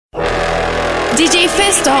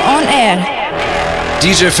DJFESTO on air.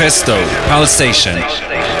 DJFESTO, Palace Station.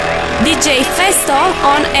 DJFESTO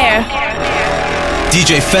on air.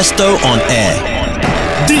 DJFESTO on air.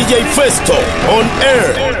 DJFESTO on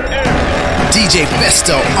air.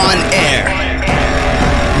 DJFESTO on air.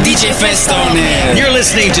 DJFESTO on air. You're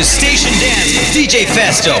listening to Station Dance with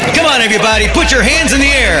DJFESTO. Come on, everybody, put your hands in the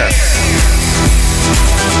air.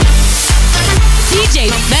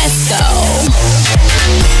 DJFESTO.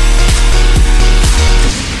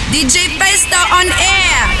 DJFESTO on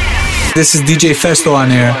air. This is DJFESTO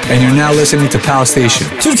on air and you're now listening to Pal Station.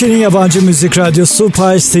 Türkiye'nin yabancı müzik radyosu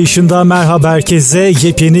Part Station'da merhaba herkese.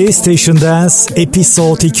 Yepyeni Station Dance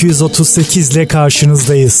Episode 238 ile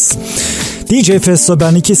karşınızdayız. DJFESTO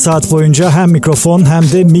ben 2 saat boyunca hem mikrofon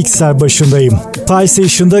hem de mikser başındayım. Part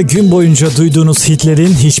Station'da gün boyunca duyduğunuz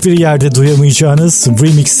hitlerin hiçbir yerde duyamayacağınız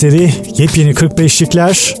remixleri, yepyeni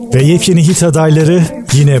 45'likler ve yepyeni hit adayları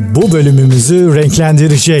yine bu bölümümüzü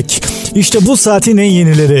renklendirecek. İşte bu saatin en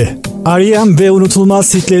yenileri. R.E.M. ve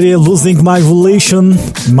unutulmaz hitleri Losing My Relation,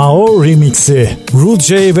 Mao remixi, Rude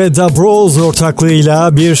J ve Da Bros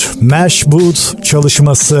ortaklığıyla bir Mash Boot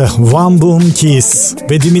çalışması One Boom Kiss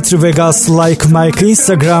ve Dimitri Vegas Like Mike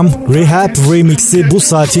Instagram Rehab remixi bu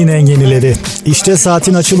saatin en yenileri. İşte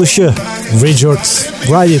saatin açılışı Richard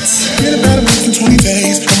Riot.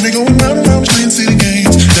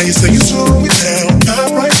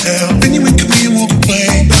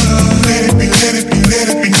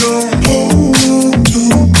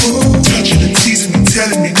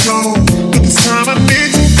 Telling me no, but this time I need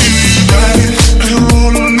to feel you. Ride it, and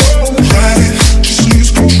roll alone. Ride it, just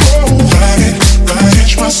lose control. Ride it,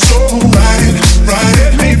 catch my soul. Ride it,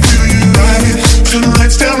 make me feel you. Ride it, turn the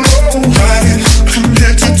lights down low. Ride it, from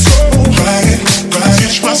head to toe. Ride it,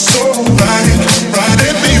 catch my soul. Ride it,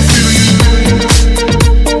 make me feel you.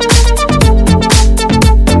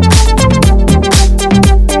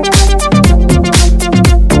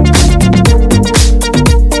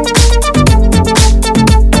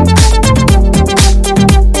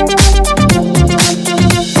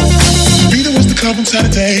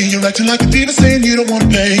 Saturday, you're acting like a diva saying you don't wanna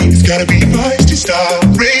pay. It's gotta be your feisty style,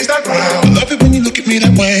 raise that ground. I love it when you look at me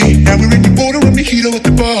that way. Now we're in the border with mojito at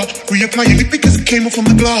the bar. Reapply your lip because it came off from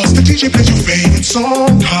the glass. The DJ plays your favorite song,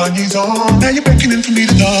 Kanye's on. Now you're beckoning for me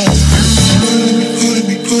to dance. Pulling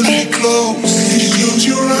me close. You close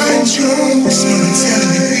your eyes, someone's telling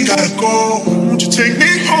me we gotta go. Won't you take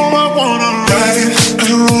me home? I wanna ride it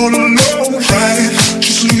and roll alone. Ride it,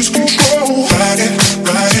 just lose control. Ride it,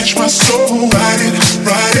 catch my soul. Ride it,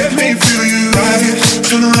 make me feel you. Ride it,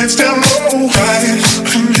 turn the lights down low. Ride it,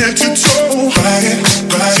 from head to toe. Ride it,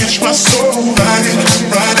 catch my soul. Ride it,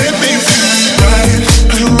 make me feel you. Ride it,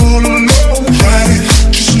 and roll alone. Ride it,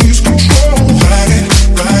 just lose control. Ride it,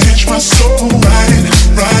 catch my soul. Ride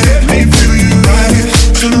it, make me feel you. Ride it,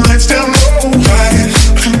 turn the lights down low. Ride it,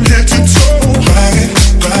 from head to toe. Ride it,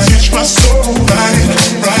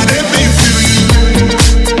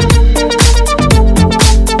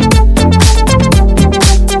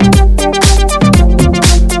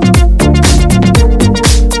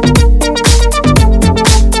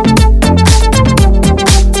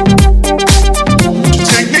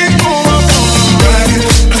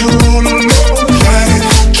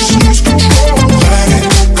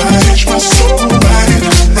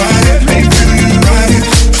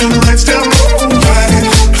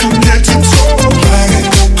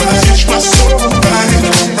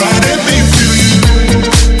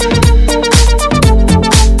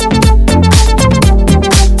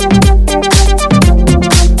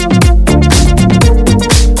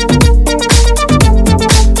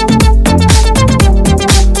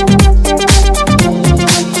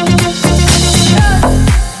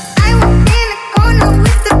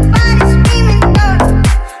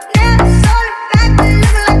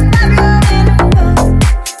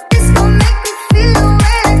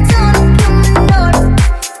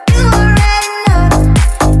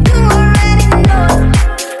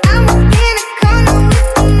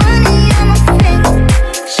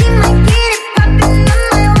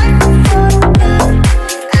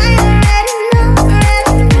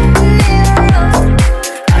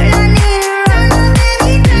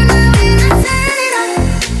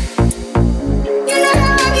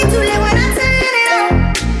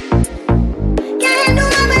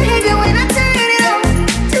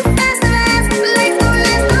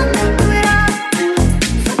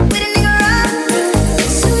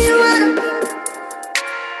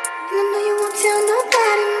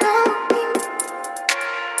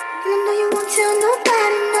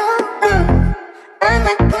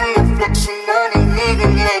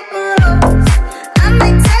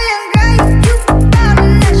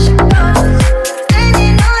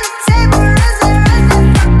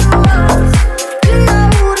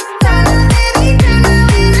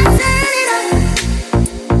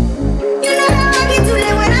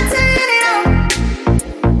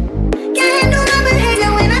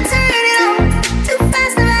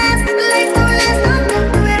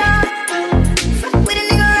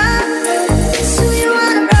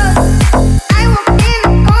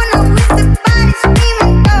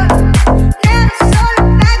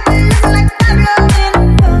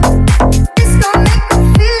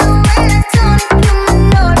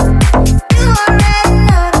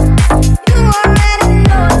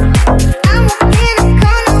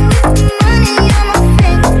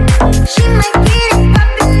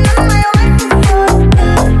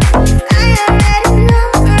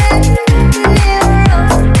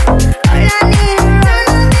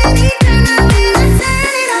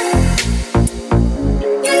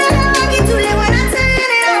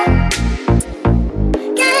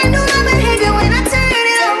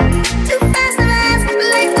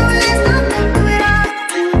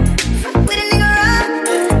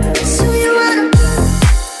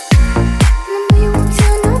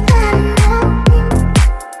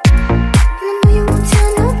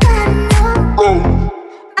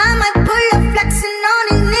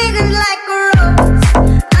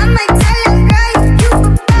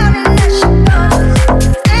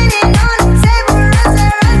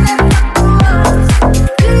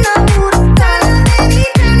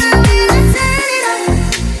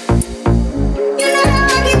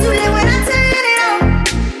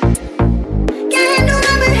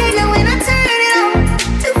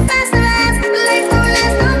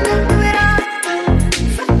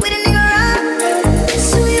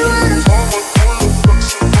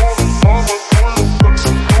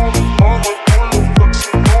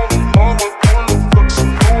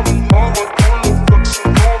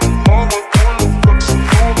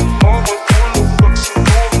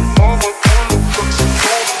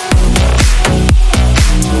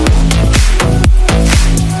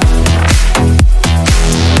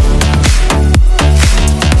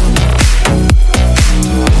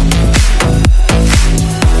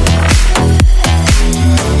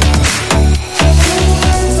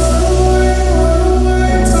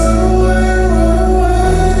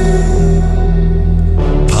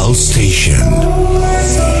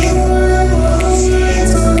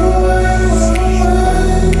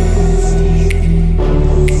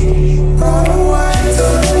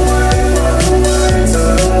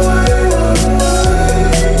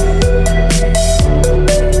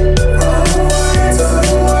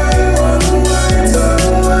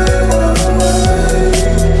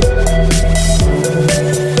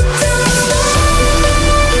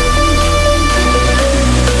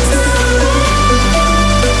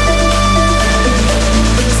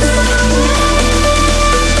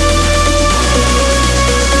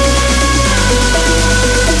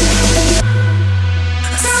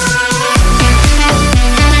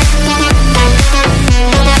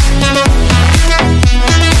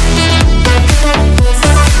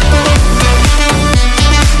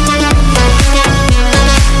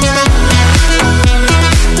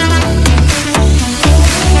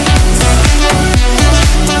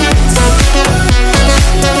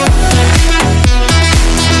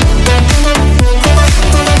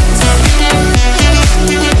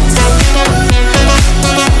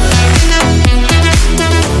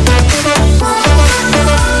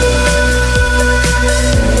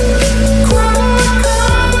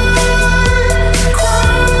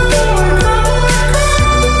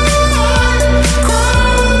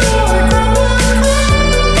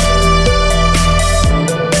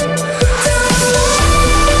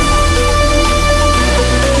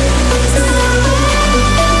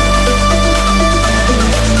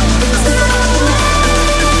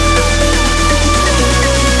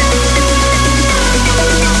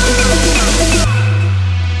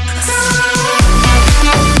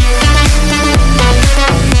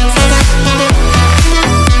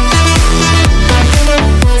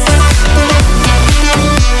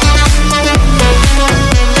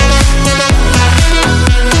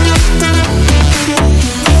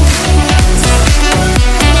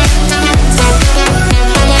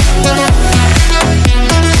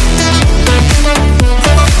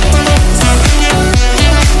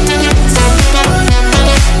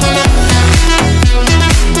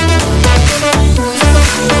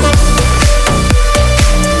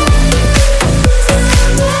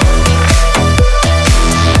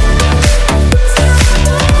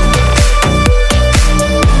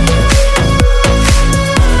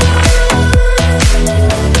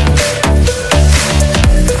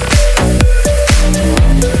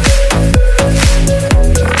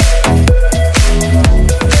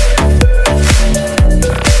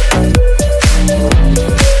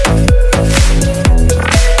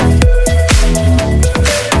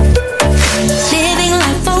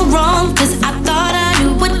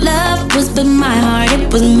 but my heart,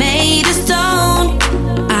 it was made of stone.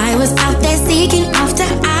 I was out there seeking after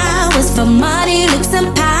hours for money, looks and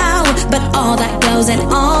power, but all that glows and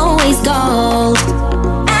always gold.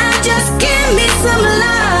 And just give me some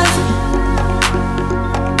love,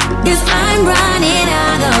 'cause I'm running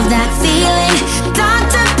out of that feeling.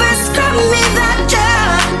 Doctor, prescribe me that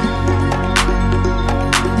drug,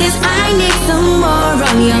 'cause I need some more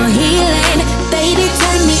of your healing. Baby,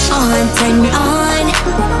 turn me on, turn me on.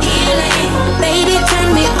 Healing. Baby, turn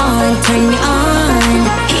me on, turn me on.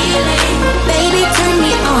 Healing. Baby, turn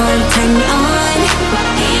me on, turn me on.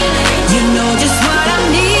 Healing. You know just what I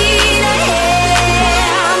need.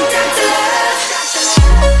 I'm Dr.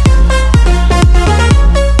 Love.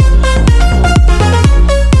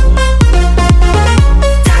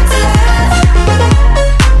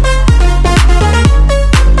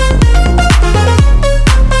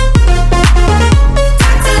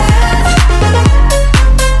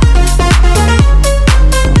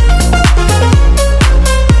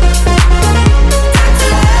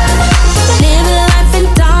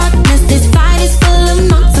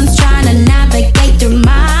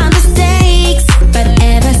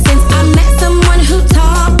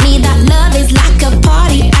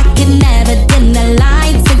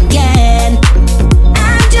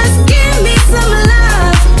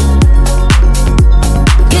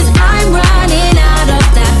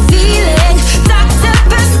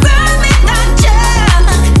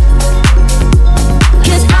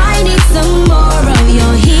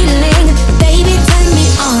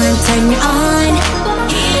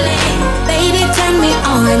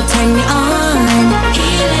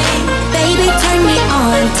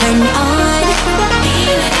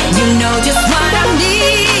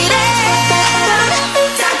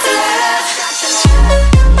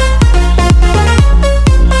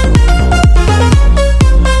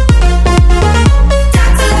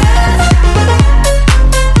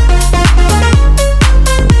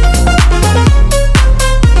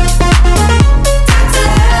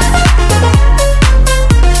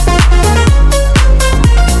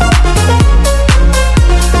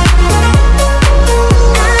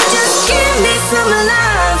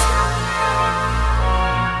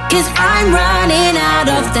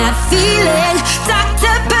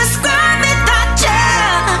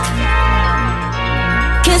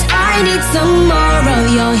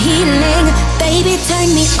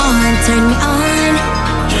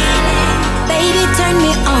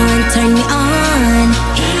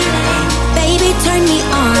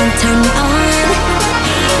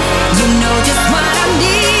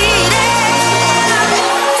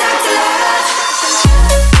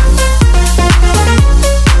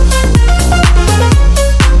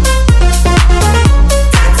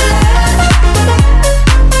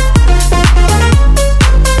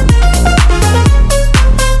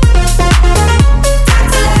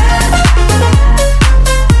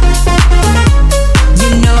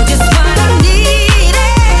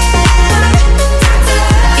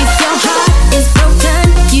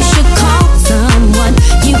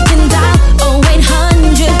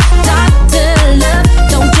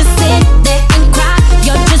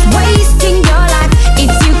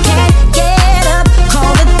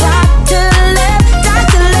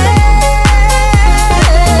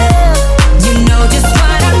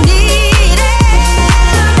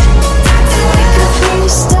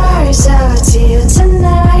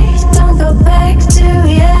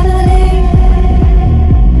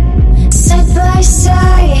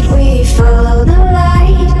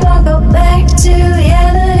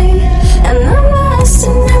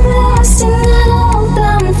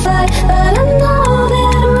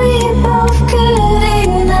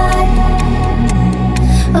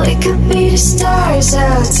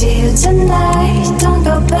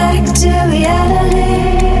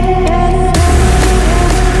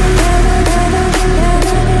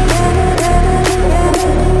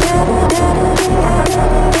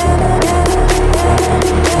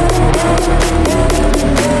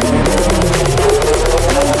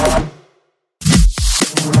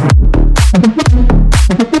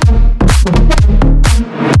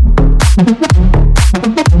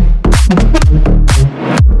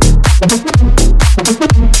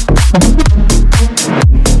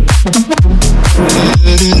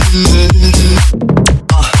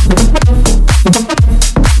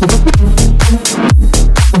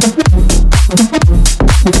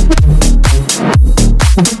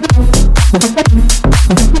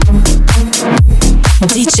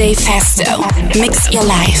 DJFESTO, mix your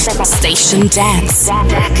life, Station Dance.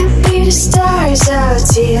 I could be the stars out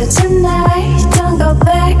here tonight. Don't go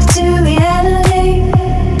back to reality.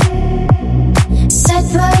 Set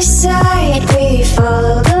by side, we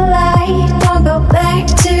follow the light. Don't go back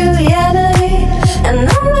to reality. And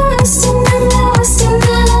I'm lost and I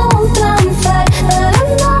won't fight. But I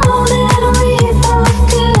know that we both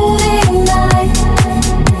could ignite.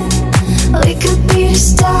 We could be the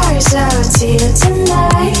stars out here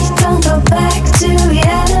tonight. Don't go back to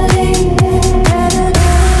reality.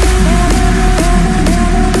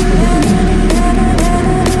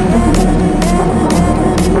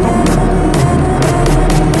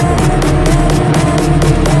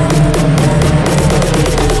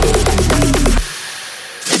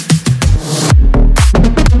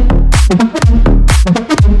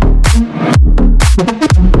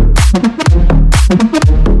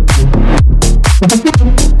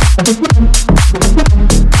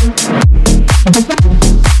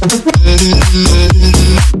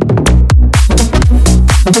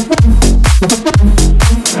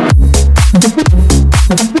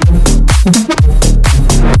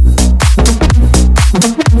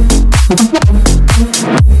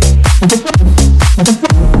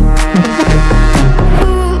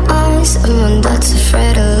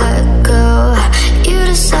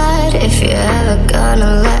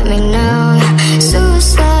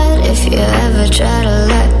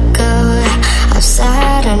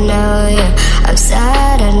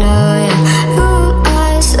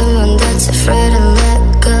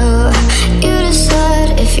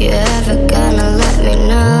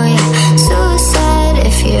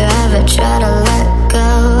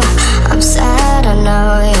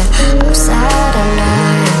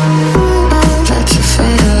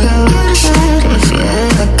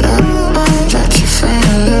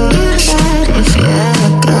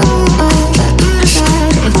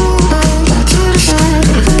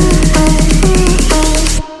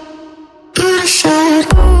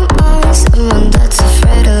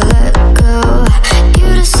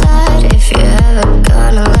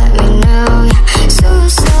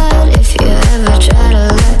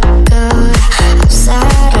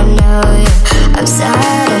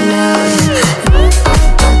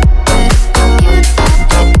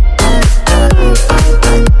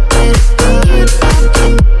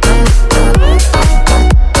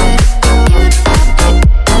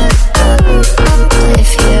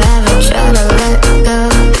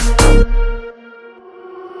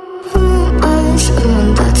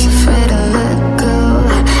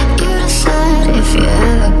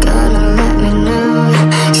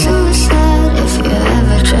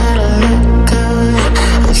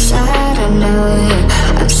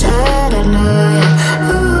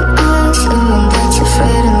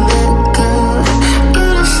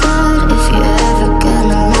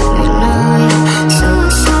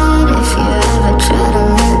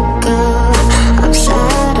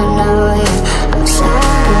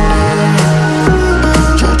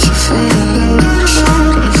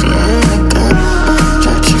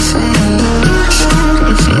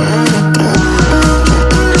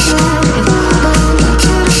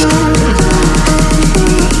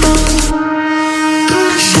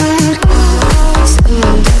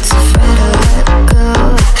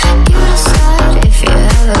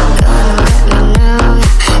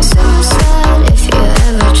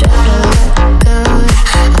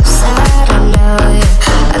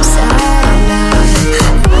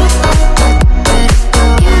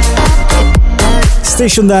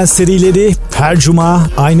 Station Dance serileri her cuma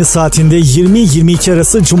aynı saatinde 20-22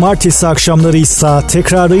 arası, cumartesi akşamları ise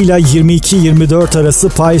tekrarıyla 22-24 arası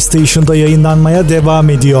Pi Station'da yayınlanmaya devam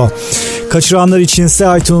ediyor. Kaçıranlar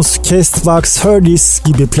içinse iTunes, Castbox, Herdis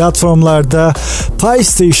gibi platformlarda Pi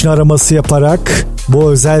Station araması yaparak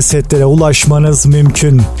bu özel setlere ulaşmanız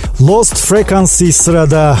mümkün. Lost Frequency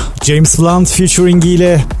sırada, James Blunt featuring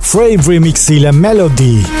ile Frave Remix ile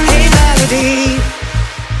Melody. Hey Melody,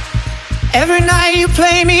 every night you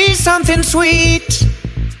play me something sweet,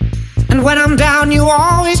 and when I'm down you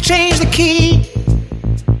always change the key.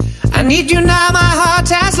 I need you now, my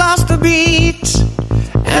heart has lost the beat,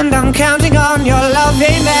 and I'm counting on your love,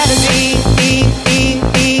 hey Melody.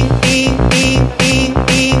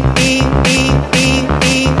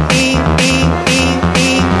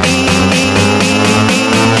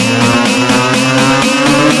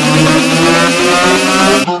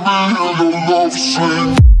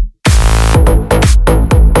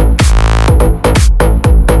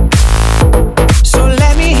 So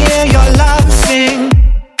let me hear your love sing.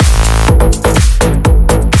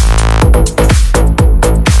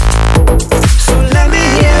 So let me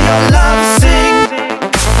hear your love sing.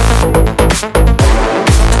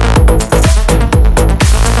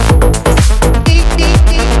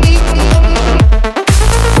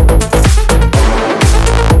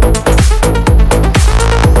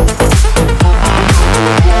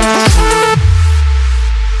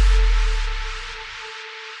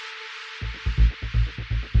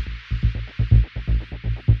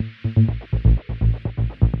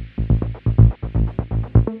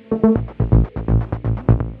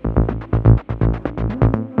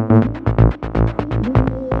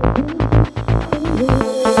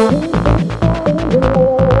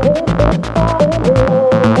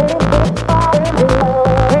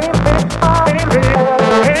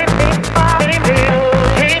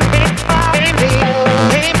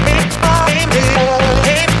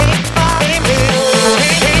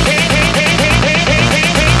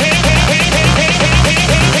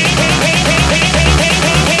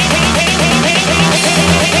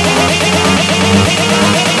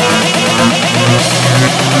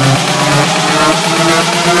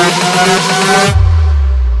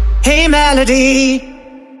 melody.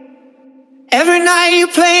 Every night you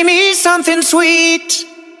play me something sweet,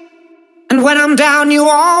 and when I'm down you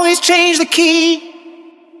always change the key.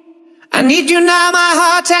 I need you now, my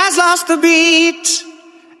heart has lost the beat,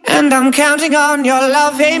 and I'm counting on your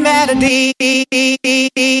love, hey melody.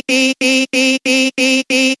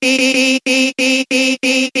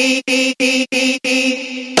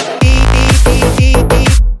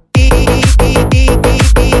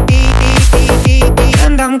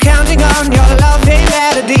 And I'm counting on your love, hey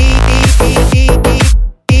melody.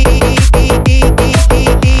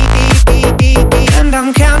 And I'm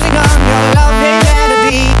counting on your love, hey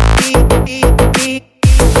melody.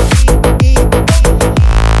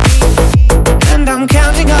 And I'm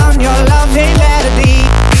counting on your love, hey melody.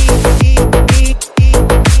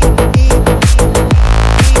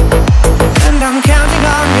 And I'm counting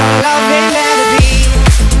on your love, hey melody.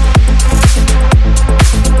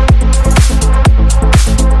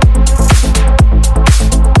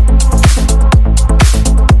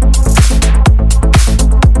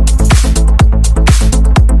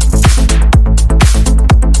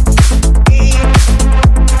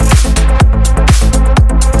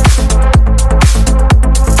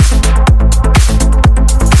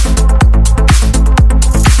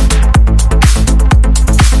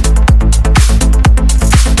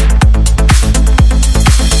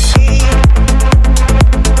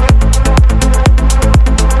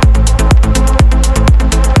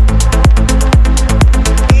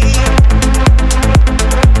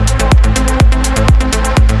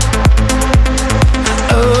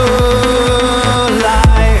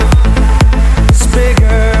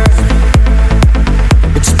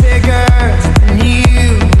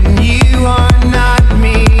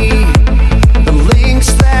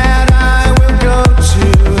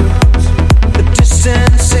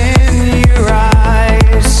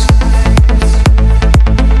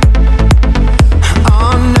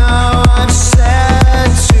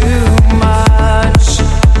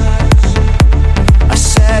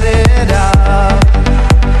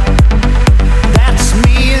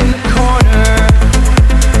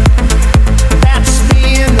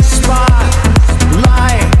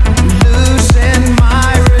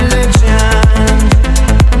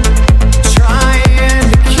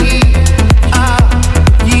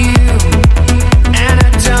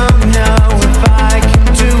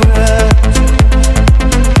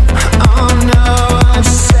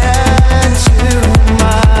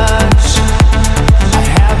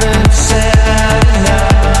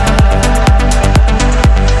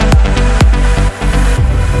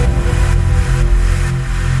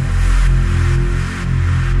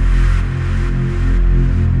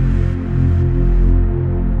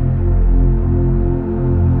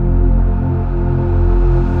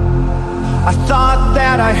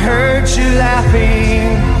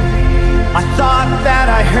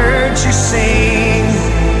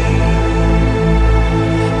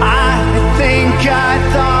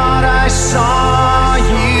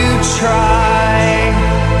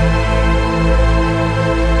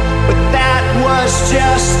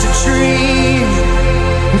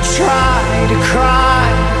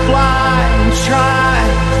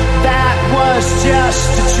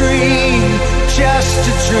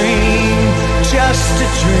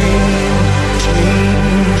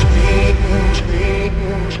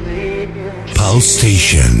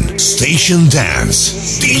 Station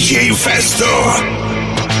Dance, DJFESTO.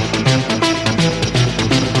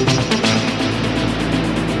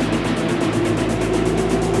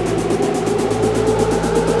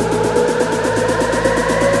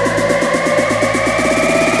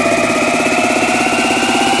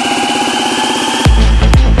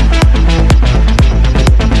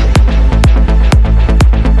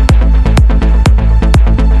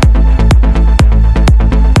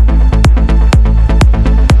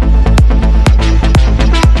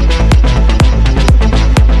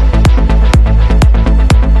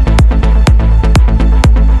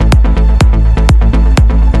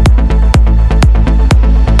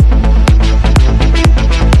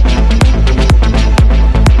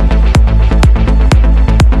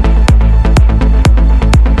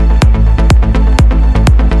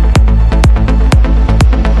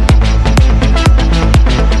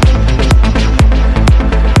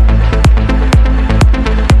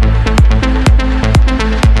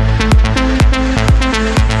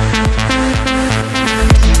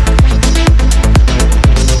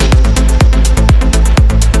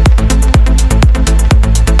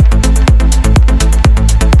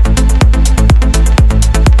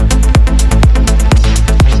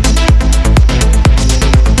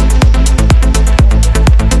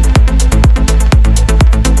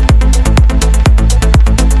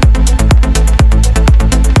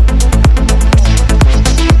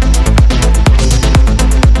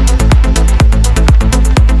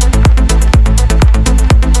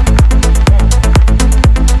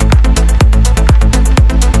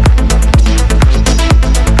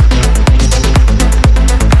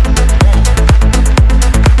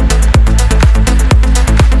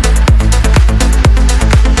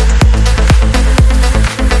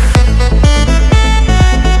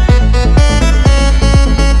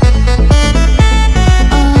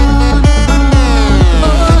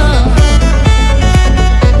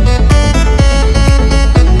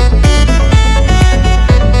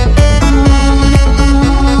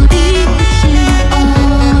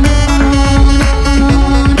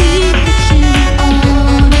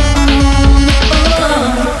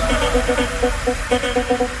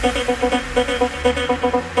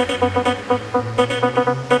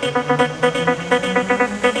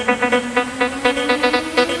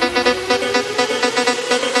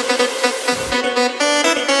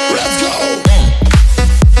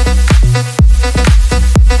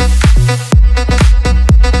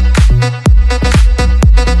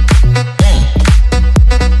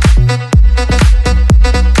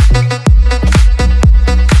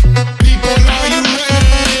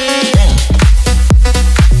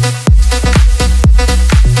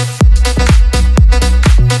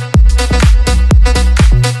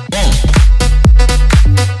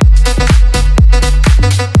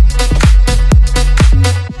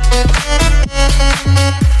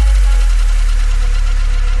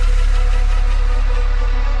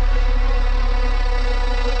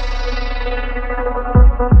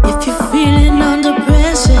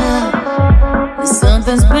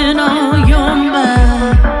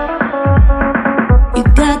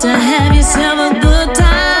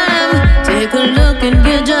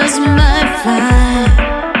 just might find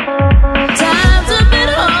time's a bit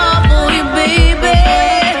hard for you, baby.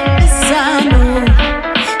 This I know,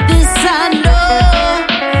 this I know.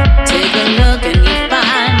 Take a look and you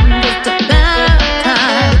find just about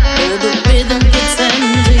time till the rhythm gets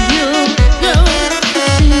into you.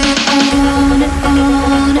 On and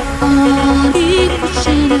on and on, keep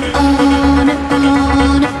pushing it on and on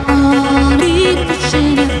and on, keep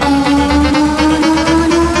pushing it on.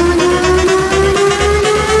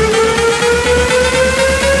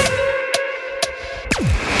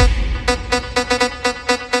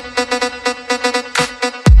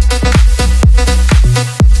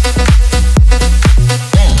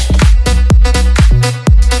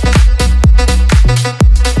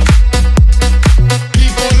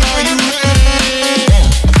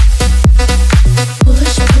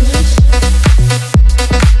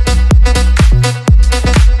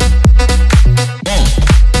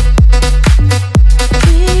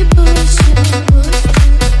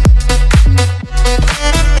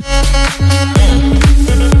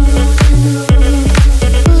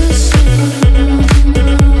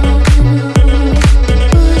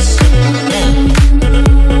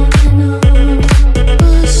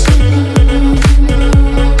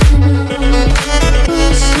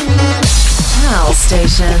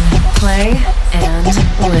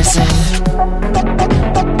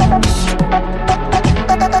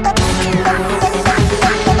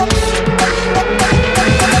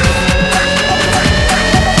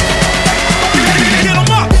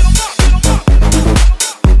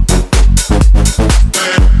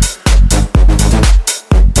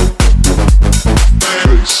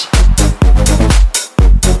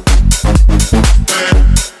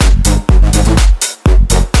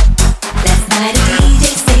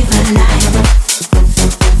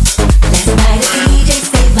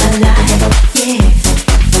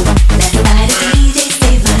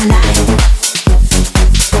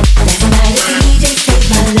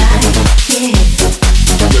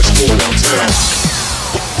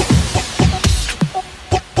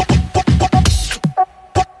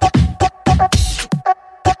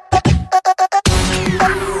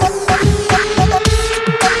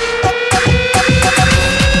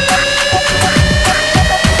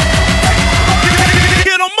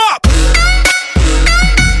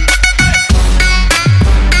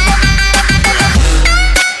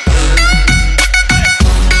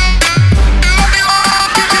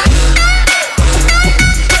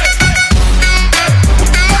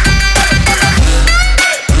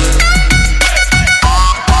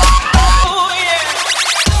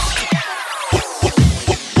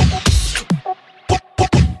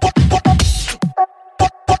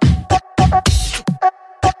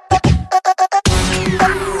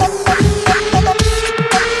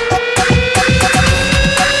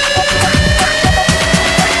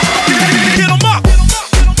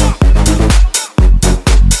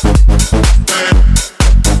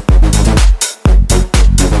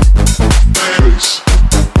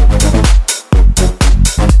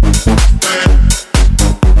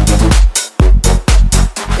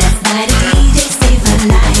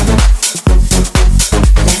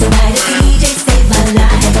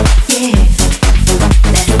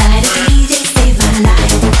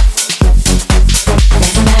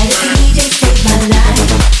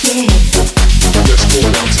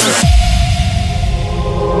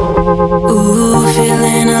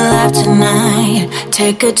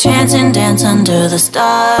 Take a chance and dance under the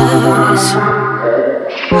stars.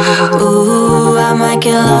 Ooh, I might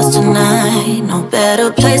get lost tonight. No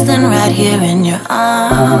better place than right here in your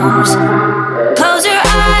arms. Close your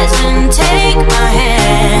eyes and take my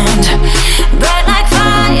hand. Bright like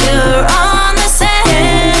fire on the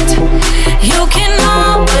sand. You can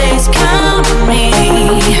always count on me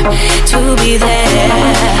to be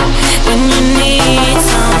there when you need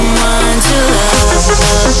someone to love.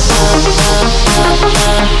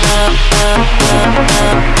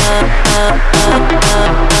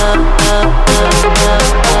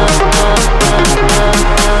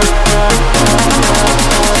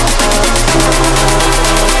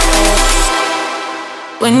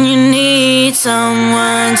 When you need some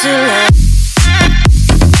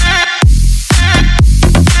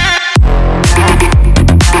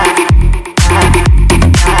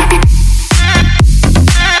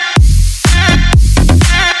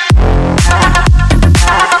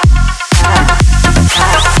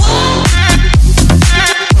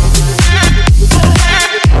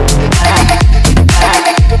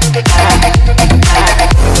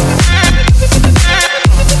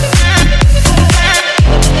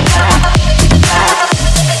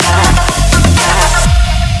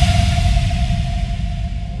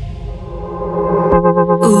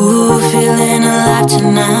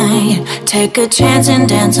tonight. Take a chance and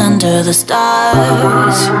dance under the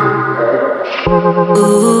stars.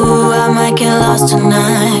 Ooh, I might get lost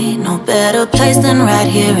tonight. No better place than right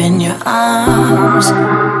here in your arms.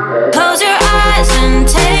 Close your eyes and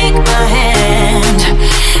take my hand.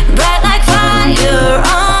 Bright like fire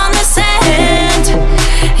on the sand.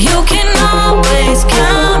 You can always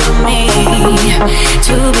count on me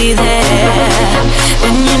to be there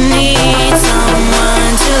when you need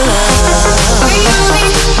someone to love. When you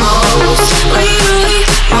need most, when you need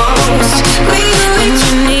most, when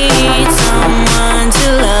you need someone to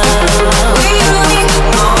love. When you need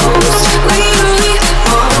most, when you need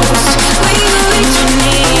most, when you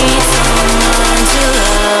need someone to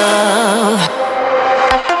love.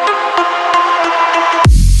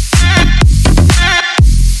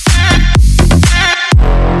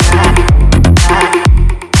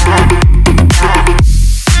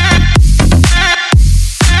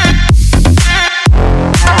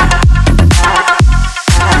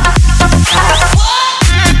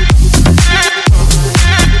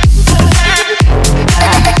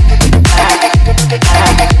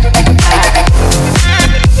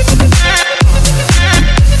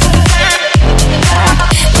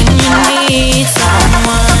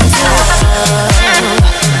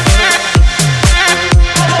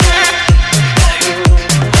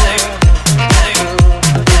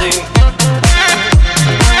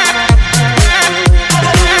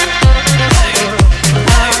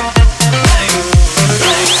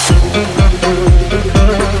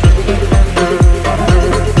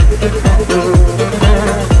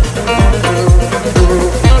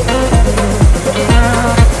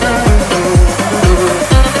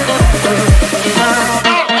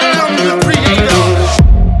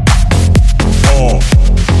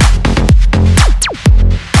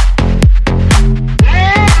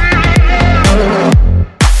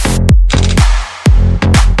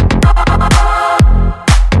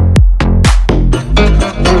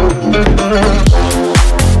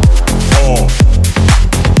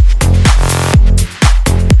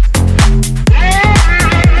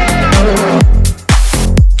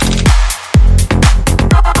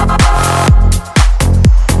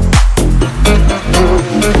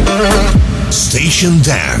 Station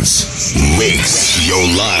Dance. Mix your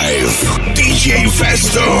life. DJ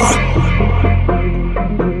Festo.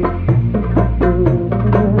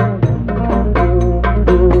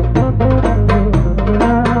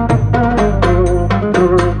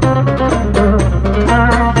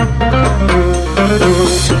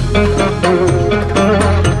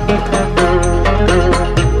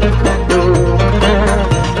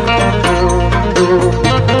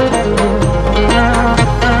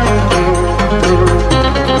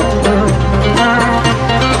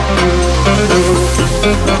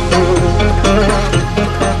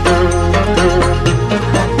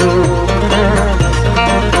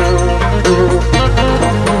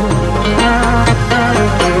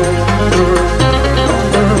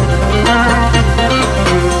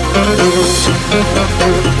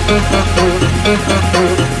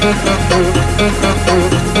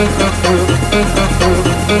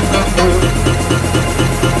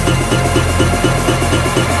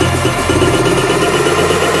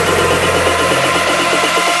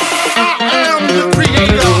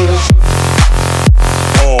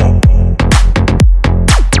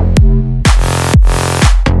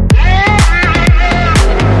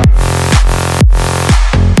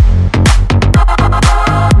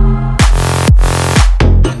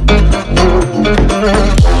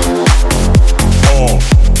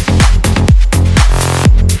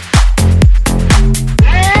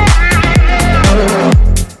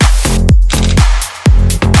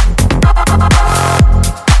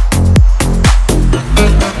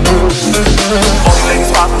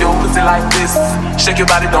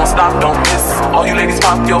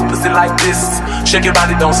 Shake your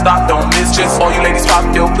body, don't stop, don't miss. Just all you ladies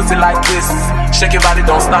pop your pussy like this. Shake your body,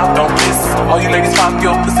 don't stop, don't miss. All you ladies pop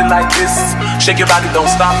your pussy like this. Shake your body, don't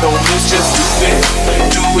stop, don't miss. Just do it,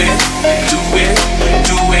 do it, do it,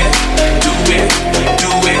 do it, do it,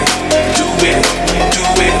 do it, do it, do it, do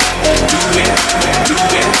it, do it, do it, do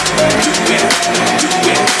it,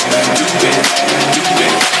 do it, do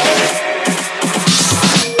it.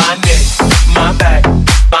 My neck, my back,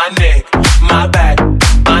 my neck, my back,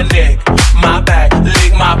 my neck, my back,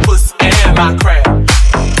 lick my pussy and my crack.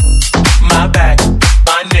 My back,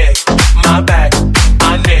 my neck, my back,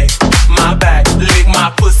 my neck, my back, lick my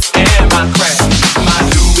pussy and my crack. My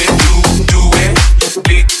do it, do it,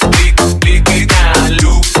 lick, lick, lick it down,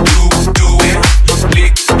 do it,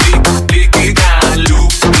 lick, lick, lick it down, do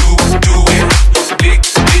it, lick,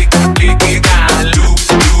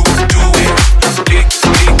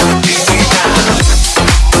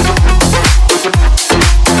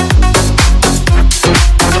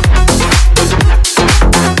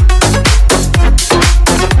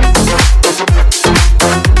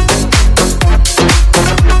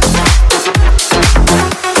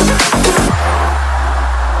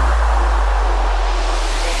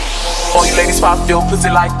 pop your pussy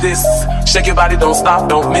like this. Shake your body, don't stop,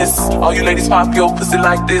 don't miss. All you ladies pop your pussy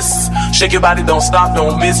like this. Shake your body, don't stop,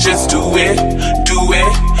 don't miss. Just do it, do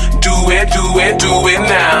it, do it, do it, do it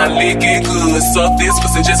now. Lick it good, suck this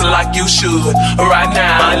pussy just like you should. Right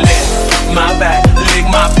now, my neck, my back, lick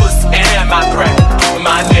my pussy and my crack.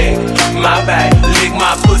 My neck, my back, lick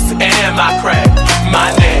my pussy and my crack. My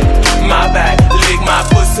neck, my back, lick my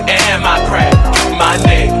pussy and my crack. My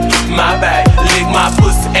neck, my back, lick my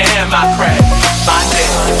pussy and my crack. My neck,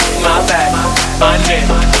 my back, my neck,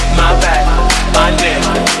 my back, my neck,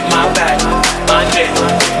 my back, my neck,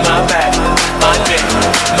 my back, my neck,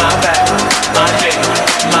 my back, my neck,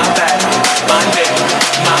 my back, my neck,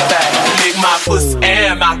 my back, lick my pussy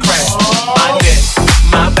and my crack. My neck,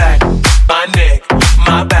 my back, my neck,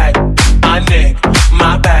 my back, my neck,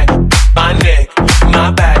 my back, my neck,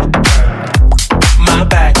 my back, my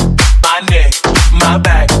back, my neck, my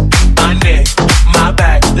back, my neck, my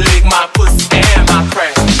back, lick my pussy and my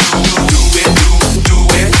crack. Do it, do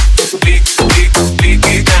it, lick, lick, lick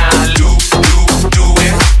it down. Do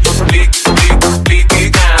it, lick, lick, lick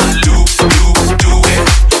it down. Do it,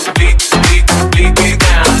 lick, lick, lick it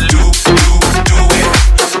down. Do it,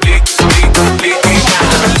 lick, lick, lick it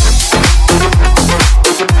down.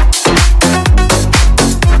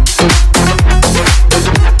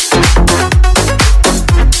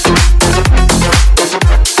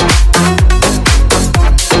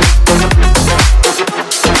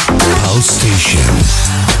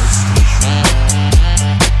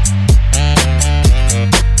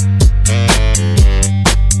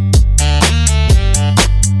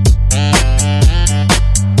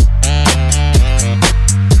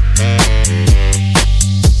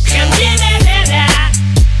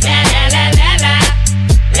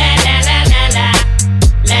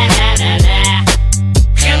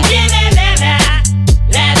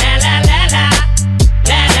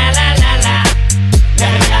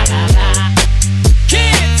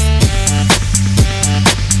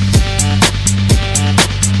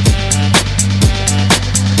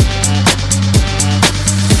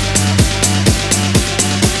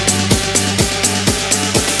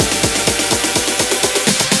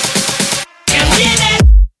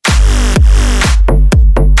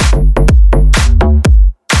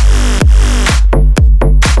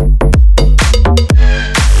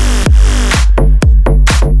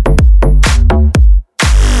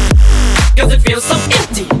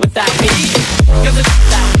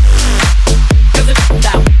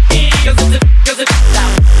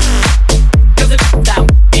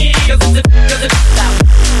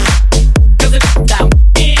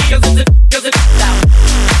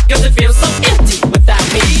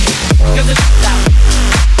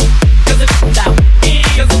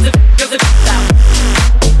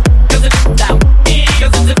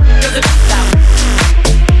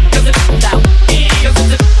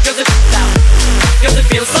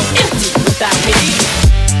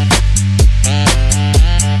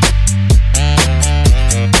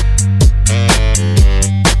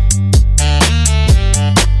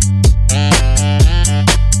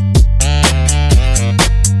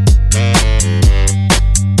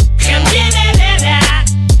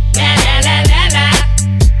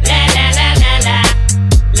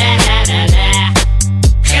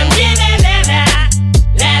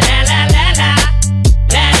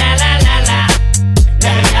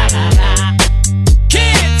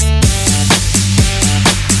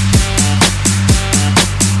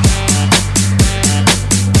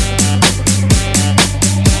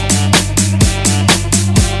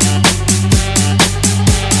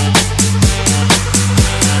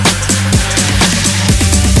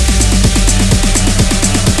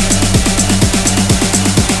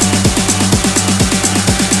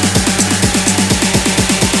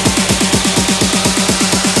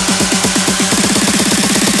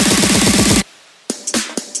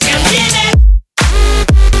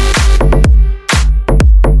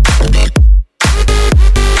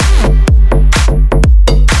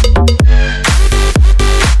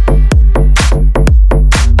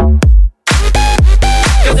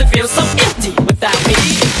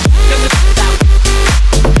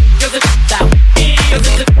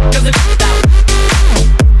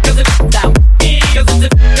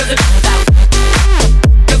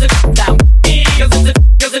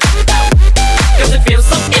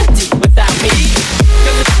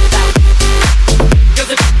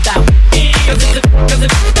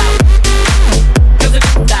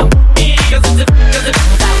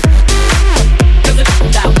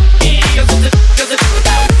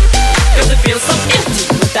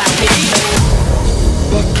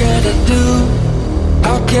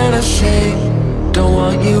 can I say? Don't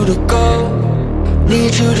want you to go,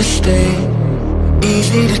 need you to stay.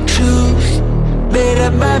 easy to choose. Made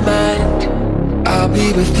up my mind, I'll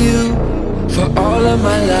be with you for all of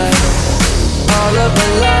my life. All of my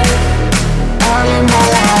life, all of my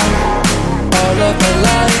life, all of my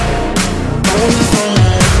life, all of my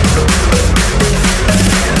life.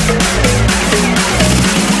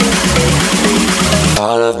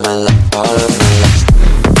 All of my life, all of my life.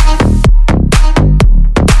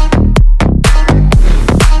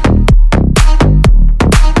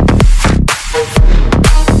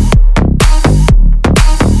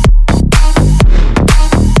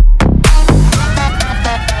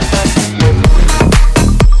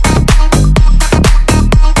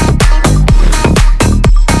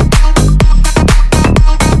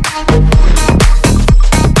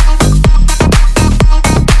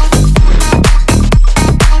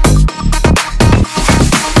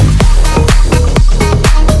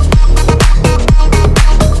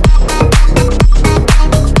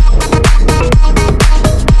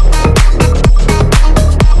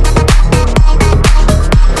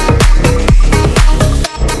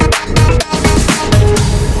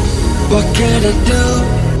 What can I do?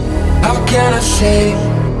 How can I say?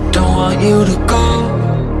 Don't want you to go,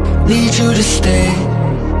 need you to stay.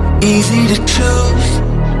 Easy to choose,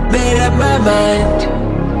 made up my mind.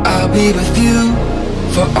 I'll be with you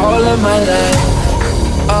for all of my life.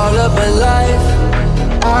 All of my life,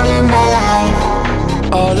 all of my life,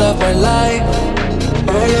 all of my life,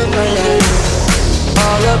 all of my life,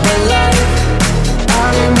 all of my life,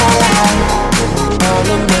 all of my life, all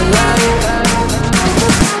of my life.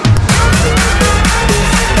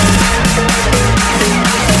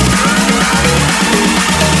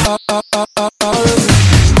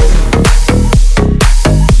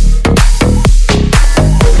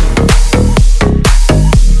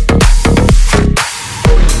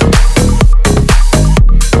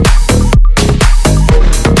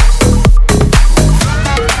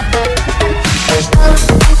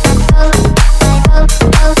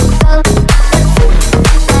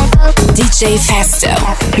 DJFESTO,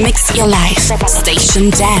 Mix Your Life,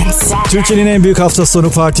 Station Dance. Türkiye'nin en büyük hafta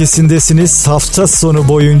sonu partisindesiniz. Hafta sonu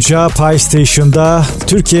boyunca Part Station'da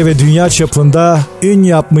Türkiye ve dünya çapında ün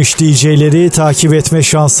yapmış DJ'leri takip etme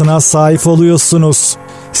şansına sahip oluyorsunuz.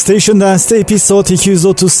 Station Dance'te episode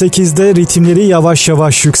 238'de ritimleri yavaş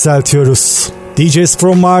yavaş yükseltiyoruz. DJs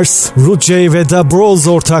from Mars, Ruth J ve The Bros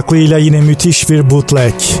ortaklığıyla yine müthiş bir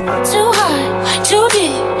bootleg. Too high, too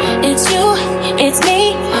deep, it's you, it's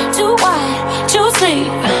me, too wide, too sleep.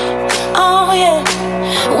 Oh yeah,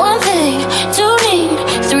 one thing, two need,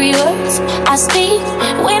 three words I speak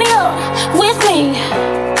when you're with me,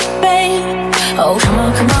 babe. Oh come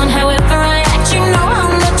on, however I act, you know how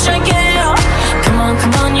much I care. Come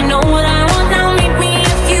on, you know what I want, now meet me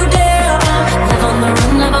if you dare. Live on the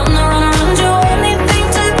run, around you, anything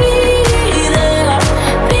to be there,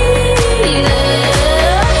 be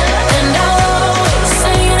there. And I'll always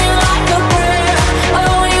say it like a prayer.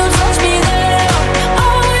 Oh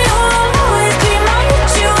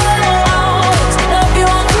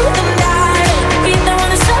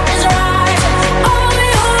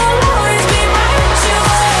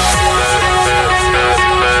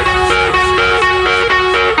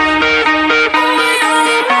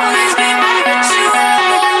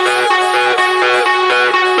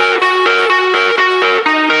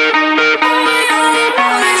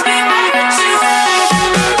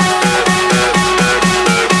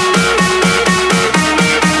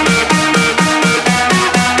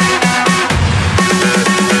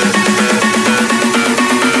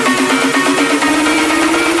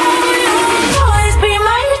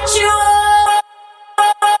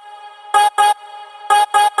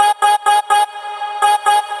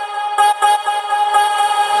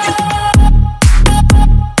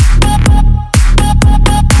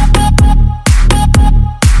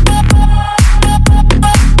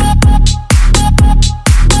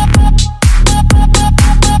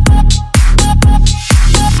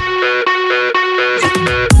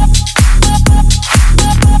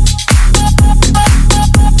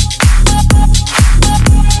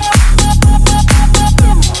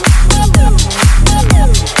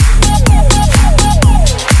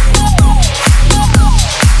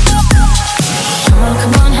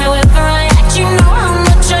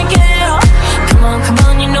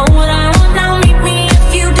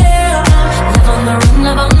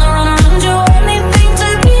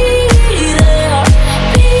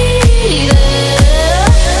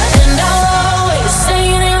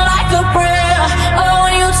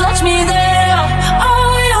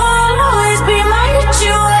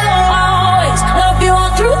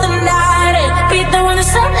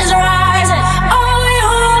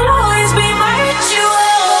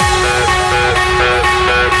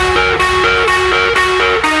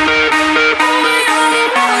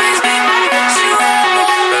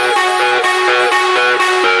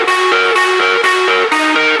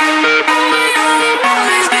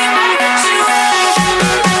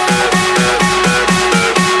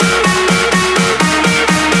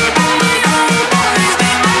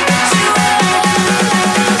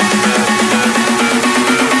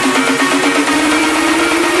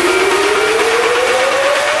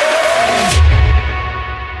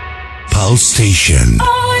Station.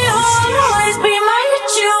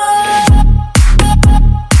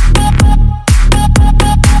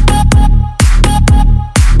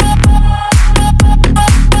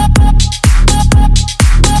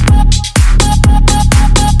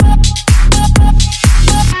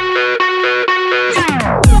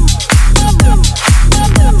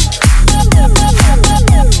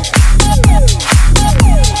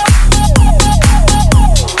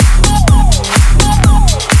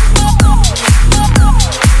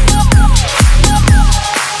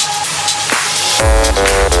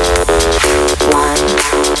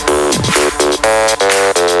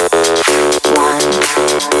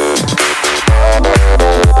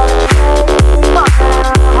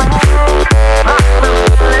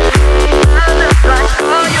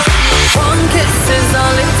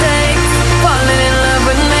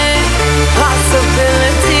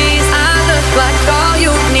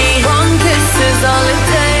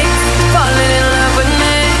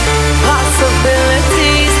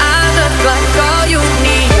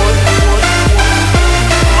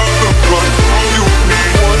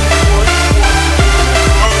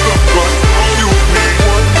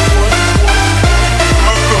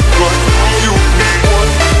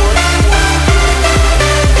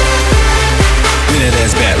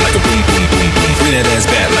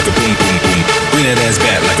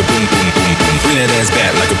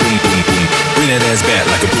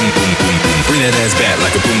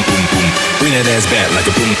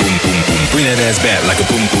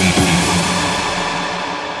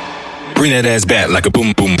 Bring that ass back like a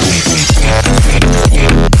boom, boom, boom, boom.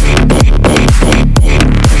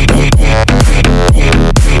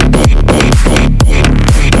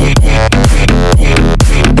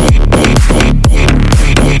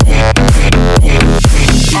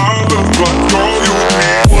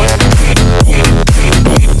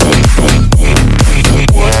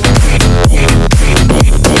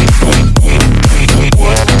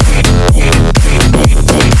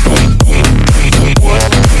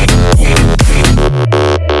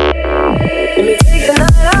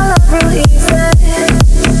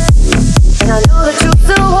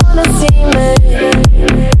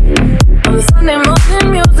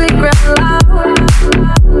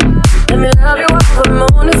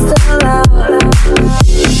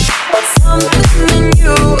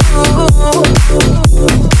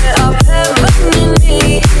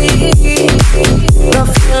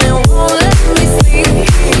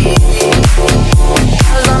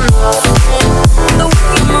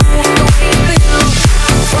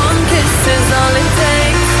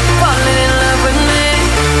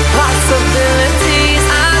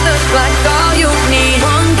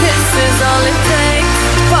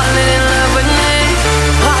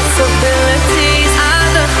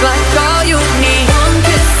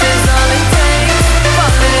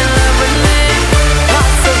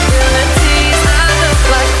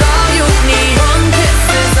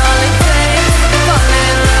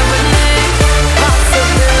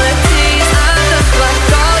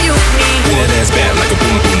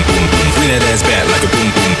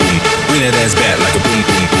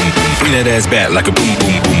 Like a boom,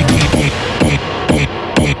 boom, boom, boom, boom,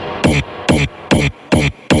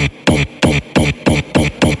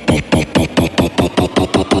 boom, boom, boom,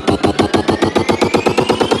 boom, boom, boom, boom,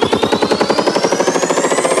 boom,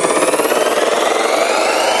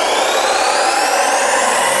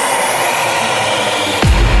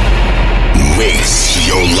 Mix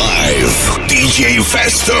your life, DJ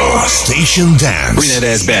Festo, Station Dance. Bring that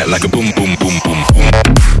ass back like a boom, boom, boom, boom.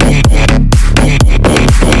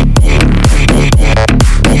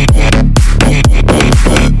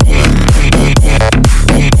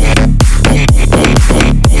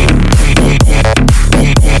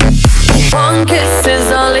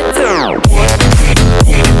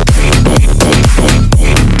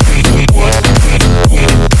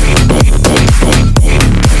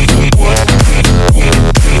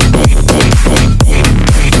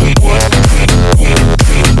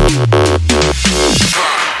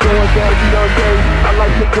 I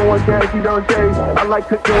like to go on gas, you don't chase. I like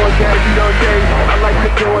to go on gas, you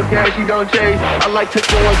don't chase. I like to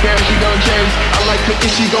go on gas, you don't chase. I like to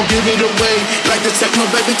think she gon' give it away. Like the techno,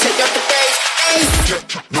 baby, take out the bass.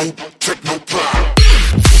 Techno pop.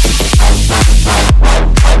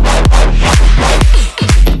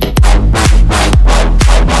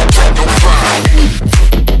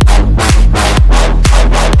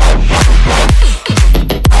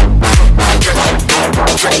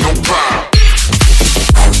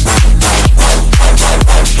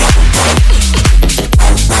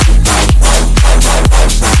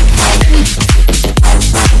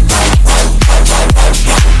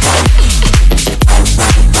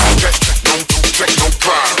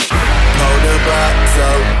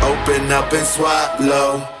 Open up and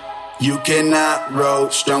swallow. You cannot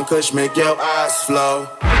roll. Strong kush make your eyes flow.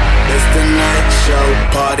 It's the night show.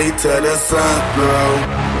 Party till the sun grow.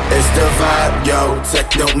 It's the vibe, yo.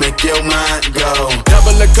 Techno make your mind go.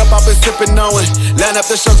 Double the cup, I've been sipping on it. Line up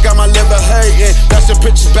the shows, got my liver hurting. Got some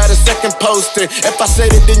pictures by the second posting. If I say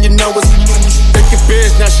that, then you know it's thinking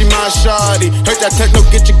biz, now she my shawty. Heard that techno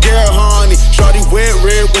get your girl horny. Shawty wear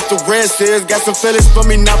red with the red says. Got some feelings for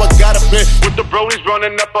me, now I gotta play. With the bronies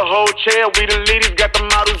running up a whole chair. We the leaders, got the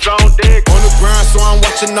models on deck. On the ground, so I'm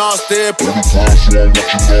watching all step. Hit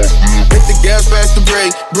the gas, fast to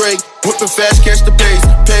break. Whipping fast, catch the pace.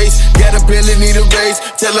 Got a Billy, need a race.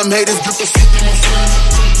 Tell them haters, grip the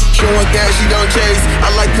showing gas, she don't chase. I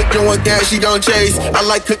like cooking with gas, she don't chase. I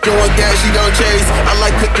like cooking with gas, she don't chase. I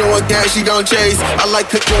like cooking with gas, she don't chase. I like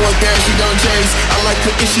cooking with gas, she don't chase. I like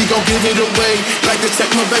cooking, she gon' give it away. Like the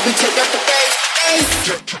techno, baby, take out the bass.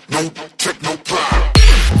 Techno pride.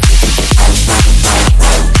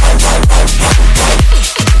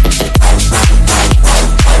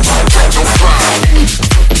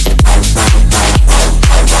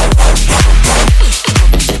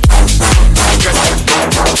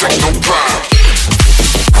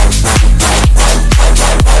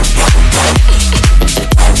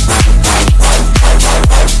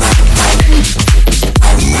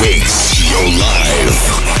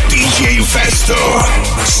 DJFESTO,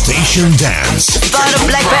 Station Dance. Bought a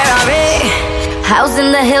black Ferrari, house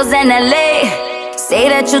in the hills in LA. Say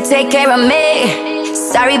that you take care of me.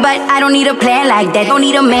 Sorry, but I don't need a plan like that. Don't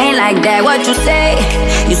need a man like that. What you say?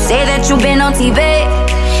 You say that you've been on TV,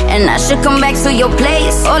 and I should come back to your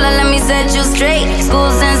place. Hola, let me set you straight.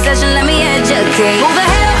 School's in session, let me educate. Who the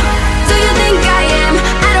hell do you think I am?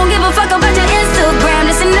 I don't give a fuck about your Instagram.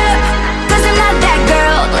 Listen up, cause I'm not that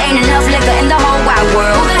girl. Ain't enough liquor in the whole wide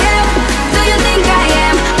world. Who the hell do you think I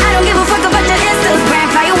am? I don't give a fuck about your Instagram.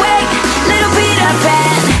 Fly away, little Peter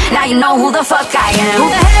Pan. Now you know who the fuck I am. Who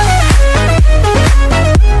the hell?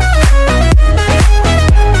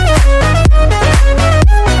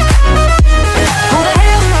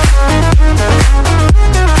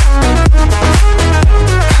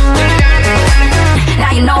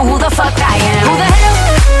 You know who the fuck I am. Who the hell?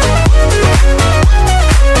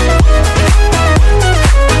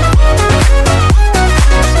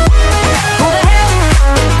 Who the hell?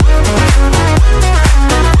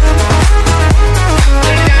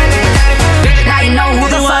 Now you know who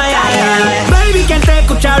the fuck I am. Baby, quien te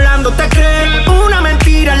escucha hablando te cree. Una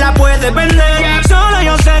mentira la puedes vender. Solo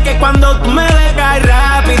yo sé que cuando tú me ves cae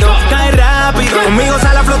rápido. Conmigo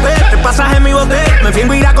sale a flote, te pasas en mi bote. Me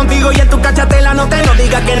fingo irá contigo y en tu cachatela no te. No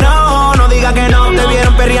digas que no, no digas que no. Te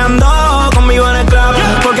vieron perreando conmigo en el club.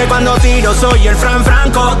 Porque cuando tiro soy el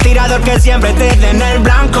Franco. Tirador que siempre te en el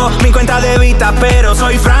blanco. Mi cuenta de vista pero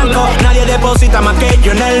soy franco. Nadie deposita más que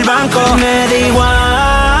yo en el banco. Me da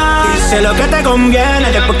igual, dice lo que te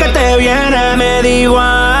conviene. Después que te viene me da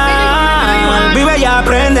igual. Vive y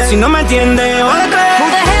aprende, si no me entiendes. Who the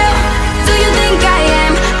hell do you think I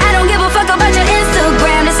am? I don't give a fuck about your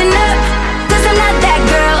Instagram. Listen up, cause I'm not that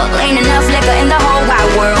girl. Ain't enough liquor in the whole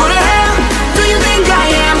wide world. Who the hell do you think I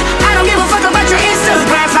am? I don't give a fuck about your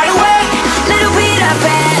Instagram. Fly away, little Peter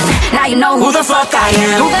Pan. Now you know who the fuck I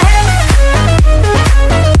am. Who the hell?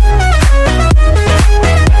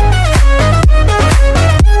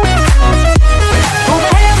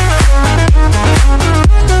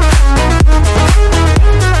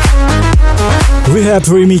 Rehab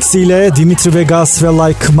Remix ile Dimitri Vegas ve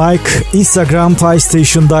Like Mike Instagram Pie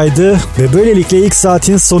Station'daydı ve böylelikle ilk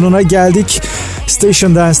saatin sonuna geldik.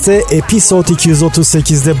 Station Dance'te Episode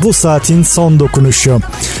 238'de bu saatin son dokunuşu.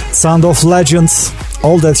 Sound of Legends,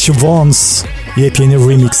 All That She Wants yepyeni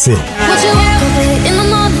remixi.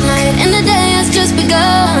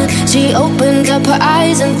 She opened up her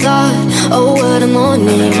eyes and thought, oh what a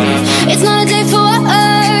morning. It's not a day for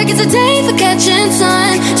work, it's a day for catching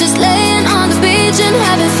sun. Just laying on the beach and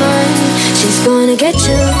having fun. She's gonna get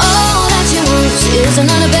you. All that she wants is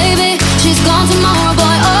another baby. She's gone tomorrow,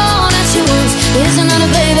 boy. All that she wants is another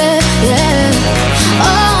baby, yeah.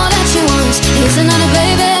 All that she wants is another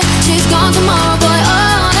baby. She's gone tomorrow, boy.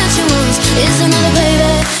 All that she wants is another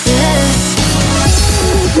baby, yeah.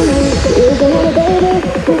 Is another baby.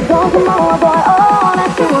 She's gone tomorrow, boy. All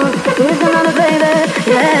that she wants is another baby,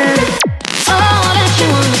 yeah. All that she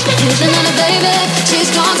wants is another baby. She's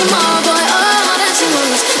gone tomorrow, boy. All that she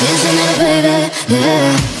wants is another baby,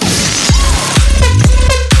 yeah.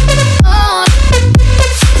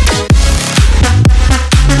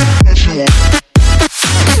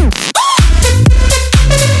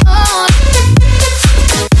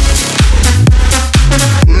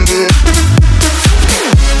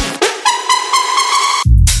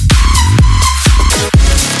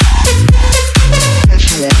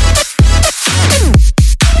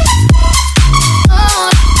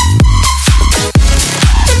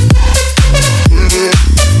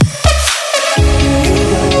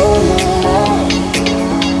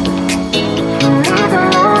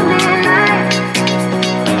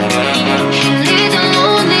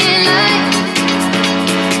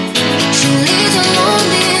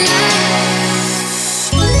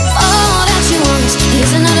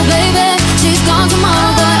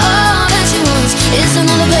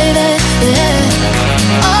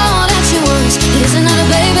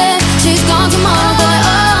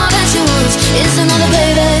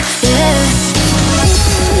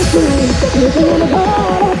 If you wanna go,